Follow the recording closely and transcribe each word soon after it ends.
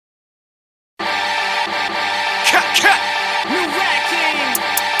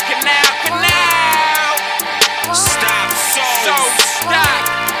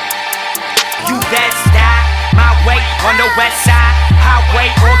on the west side, highway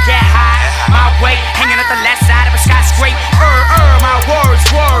or get high. My way, hanging at the left side of a skyscraper. My words,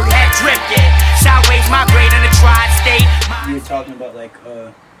 head drifting. Sideways, migrate in the tri-state. You were talking about like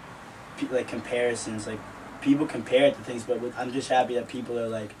comparisons, like people compare it to things, but I'm just happy that people are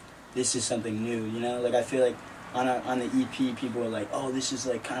like, this is something new, you know? Like I feel like on the EP, people were like, oh, this is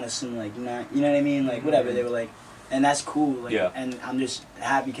like kind of some like not, you know what I mean? Like whatever, they were like, and that's cool. Like, yeah. And I'm just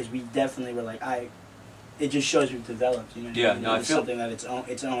happy because we definitely were like, it just shows we've developed, you know? Yeah, no, it's something that its own,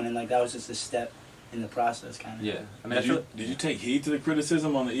 and like that was just a step in the process, kind of. Yeah, I mean, did you take heed to the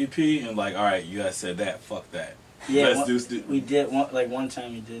criticism on the EP and like, all right, you guys said that, fuck that. Yeah, we did one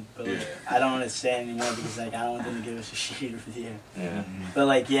time we did, but like, I don't want to say it anymore because like I don't want them to give us a shit over the air. Yeah. But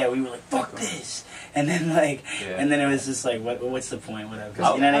like, yeah, we were like, fuck this, and then like, and then it was just like, what's the point, whatever. You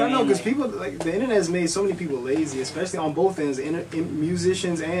know what I don't know, because people like the internet has made so many people lazy, especially on both ends,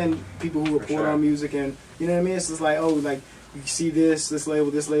 musicians and people who report on music, and you know what I mean. It's just like, oh, like you see this label,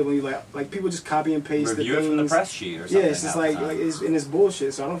 and you like people just copy and paste review the things it from the press sheet or something. Yeah, it's just like it's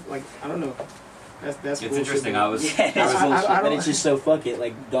bullshit. So I don't know. That's it's interesting. But it's just so fuck it.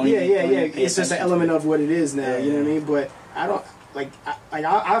 Like don't. Yeah. It's just an element of what it is now. You know what I mean? But I don't I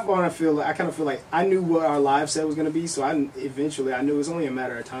kind of feel like I knew what our live set was gonna be. So eventually I knew it was only a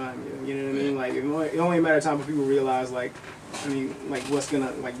matter of time. You know what I mean? Like it only a matter of time for people realize like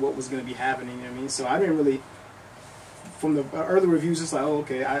what was gonna be happening. You know what I mean? So I didn't really. From the early reviews, it's like, oh,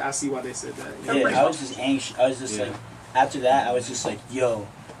 okay, I see why they said that. Yeah, I was just anxious. I was just like, after that, I was just like, yo.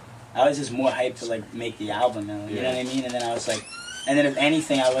 I was just more hyped to like make the album now, you know what I mean? And then I was like, and then if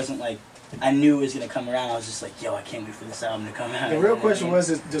anything, I wasn't like, I knew it was gonna come around. I was just like, yo, I can't wait for this album to come out. The real question was,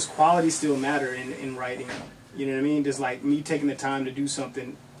 does quality still matter in writing? You know what I mean? Does like me taking the time to do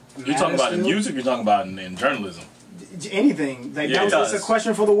something? You're talking about in music. You're talking about in journalism. Anything like that was a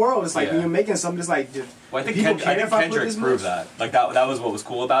question for the world. It's like when you're making something, it's like, well, I think Kendrick proved that. Like that was what was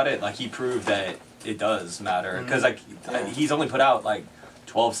cool about it. Like he proved that it does matter because like he's only put out like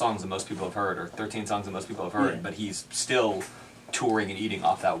 12 songs that most people have heard, or 13 songs that most people have heard, but he's still touring and eating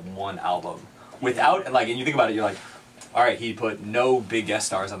off that one album. Without, like, and you think about it, you're like, alright, he put no big guest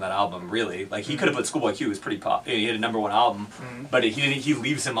stars on that album, really. Like, he could have put Schoolboy Q, who's pretty pop. He had a #1 album, but he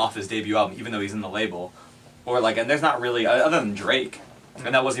leaves him off his debut album, even though he's in the label. Or, like, and there's not really, other than Drake,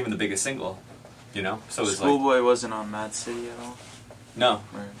 and that wasn't even the biggest single, you know? So it's Schoolboy like, wasn't on Mad City at all? No.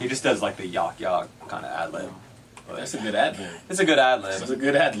 Right. He just does, like, the yawk kind of ad-lib. That's a good ad-lib. It's a good ad-lib. It's a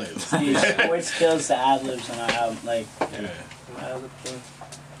good ad-lib. Sports kills the ad-libs on our album. Like,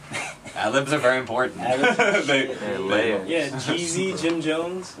 ad-libs are very important. They're layers. Yeah, Jeezy, Jim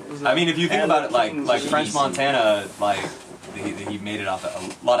Jones. I mean, if you think about it, like French Montana, like, he made it off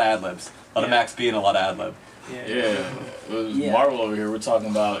a lot of ad-libs. A lot of Max B and a lot of ad-lib. Marvel over here, we're talking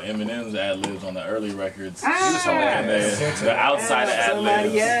about Eminem's ad-libs on the early records. He was hilarious. The outside of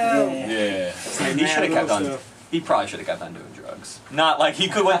ad-libs. Yeah. He should have kept on. He probably should have kept on doing drugs. Not like he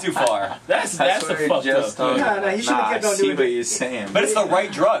went too far. That's a fucked up. No, he should have kept on doing. I see what you're saying. But it's the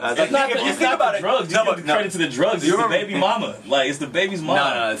right drugs. It's not the drugs. No, but credit to the drugs. It's the baby mama. Like it's the baby's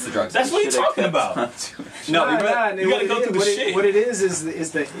mama. No, it's the drugs. That's what you're talking about. No, you gotta go through the shit. What it is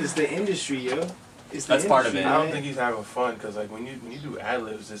the industry, yo. That's part of it. I don't think he's having fun because like when you do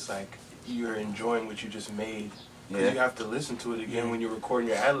ad-libs, it's like you're enjoying what you just made. Because you have to listen to it again when you're recording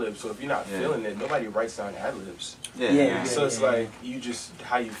your ad-libs. So if you're not feeling it, nobody writes down ad-libs. So it's like you just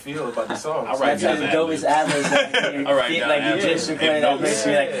how you feel about the song. I'll write down ad-libs. I'll write down like you just recorded that verse,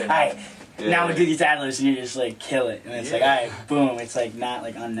 you're like, alright, now we do these ad-libs, and you just like kill it, and it's like, alright, boom. It's like not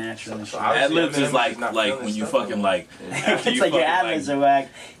like unnatural and shit. Ad-libs is like when you fucking like. It's like your ad-libs are whack.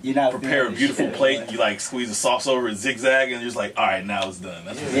 You're not prepare a beautiful plate. You like squeeze the sauce over it, zigzag, and you're just like, all right, now it's done.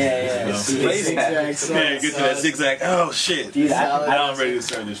 That's what Zigzag. Get to that zigzag. Oh shit! Dude, I'm ready to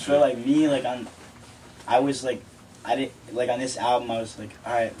serve this shit. For like me, like I was like, I didn't like on this album. I was like,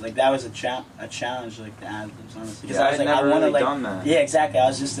 all right, like that was a challenge, like the ad-libs, honestly. Because I was like, I want to like, done that. Yeah, exactly. I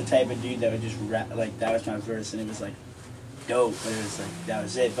was just the type of dude that would just rap, like that was my verse, and it was like dope, but it was like that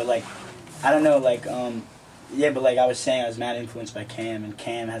was it. But like, I don't know, like yeah, but like I was saying, I was mad influenced by Cam, and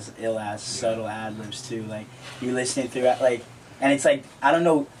Cam has ill-ass, subtle ad-libs too. Like, you listening through it, like, and it's like, I don't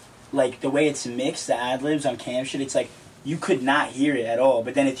know, like, the way it's mixed, the ad-libs on Cam shit, it's like, you could not hear it at all.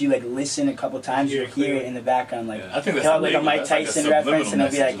 But then if you, like, listen a couple times, you'll hear it in the background, like, I think he'll have, like, a Mike Tyson reference, and he'll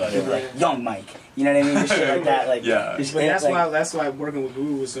be like, Young Mike. You know what I mean? Just shit like that. Like, but that's why working with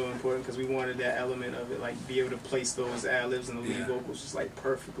Guru was so important, because we wanted that element of it, like, be able to place those ad-libs and the lead vocals just, like,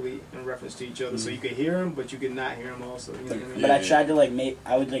 perfectly in reference to each other, so you could hear them, but you could not hear them also. You know what I mean? But I tried to, like,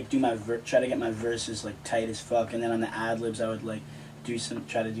 I would, like, do try to get my verses, like, tight as fuck, and then on the ad-libs, I would, like,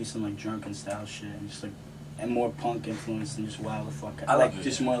 try to do some, like, drunken style shit, and just, like, and more punk influence than just wild the fuck. I like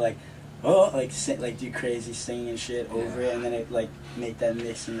just more like like do crazy singing and shit over it, and then it like make that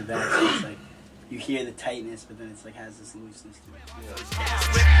mix in the back. So it's like you hear the tightness, but then it's like has this looseness to it.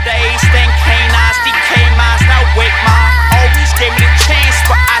 Days, then canines, DK minds, now wake my always gave me the chance,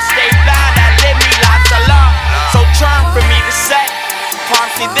 but I stay blind. I live me lots of love, so turn for me to set.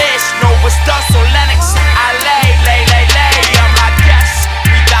 Promise me this, know what's dust, so Lennox.